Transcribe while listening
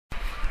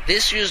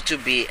This used to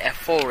be a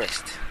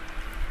forest.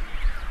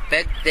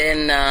 Back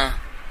then,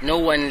 no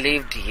one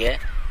lived here.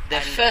 The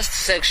first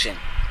section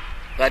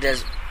that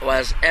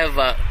was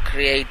ever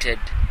created,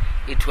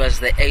 it was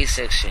the A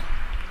section.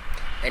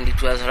 And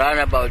it was around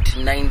about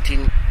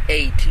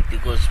 1980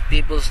 because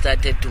people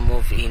started to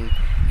move in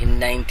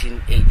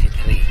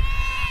 1983.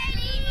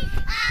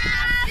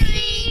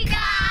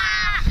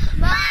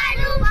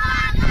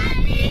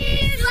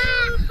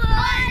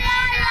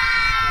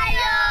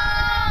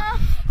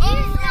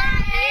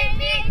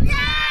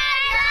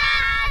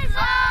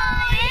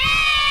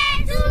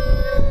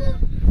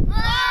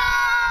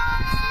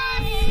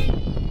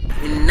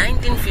 In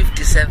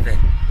 1957,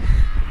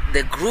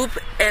 the Group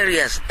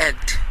Areas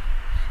Act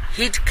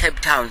hit Cape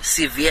Town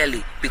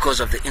severely because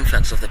of the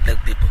influx of the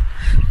black people.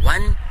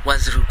 One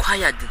was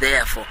required,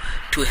 therefore,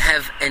 to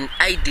have an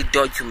ID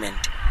document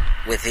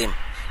with him.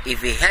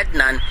 If he had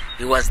none,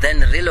 he was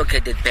then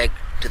relocated back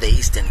to the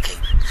Eastern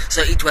Cape.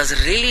 So it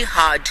was really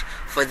hard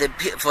for the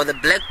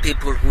black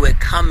people who were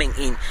coming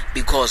in,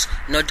 because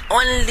not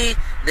only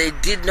they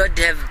did not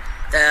have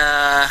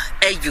a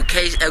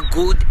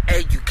good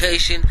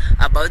education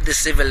about the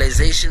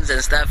civilizations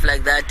and stuff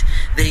like that,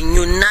 they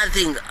knew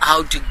nothing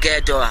how to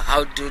get or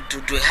how to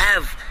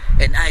have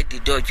an ID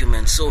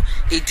document. So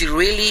it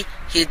really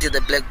hit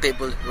the black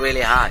people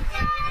really hard.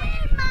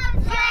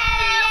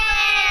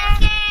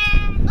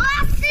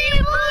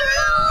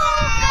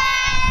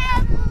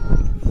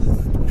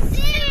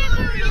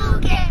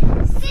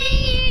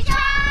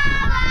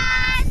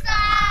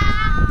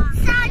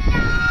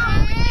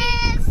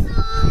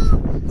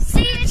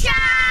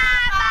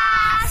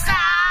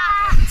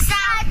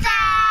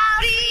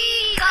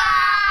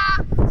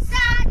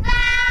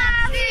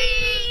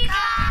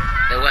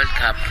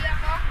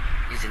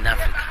 Is in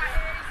Africa,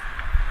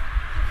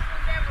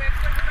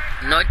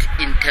 not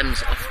in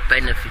terms of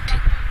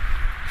benefiting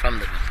from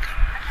the World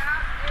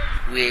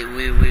Cup.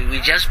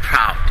 We're just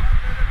proud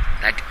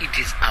that it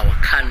is our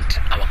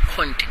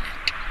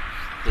continent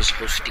who's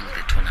hosting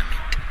the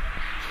tournament,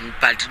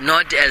 but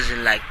not as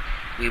in like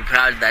we're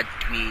proud that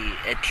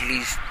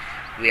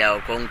we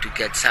are going to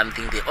get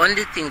something. The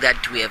only thing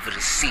that we have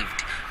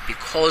received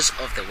because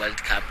of the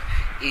World Cup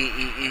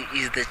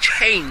is the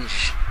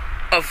change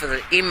of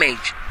the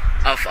image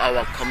of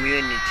our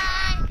community.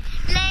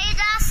 Let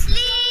us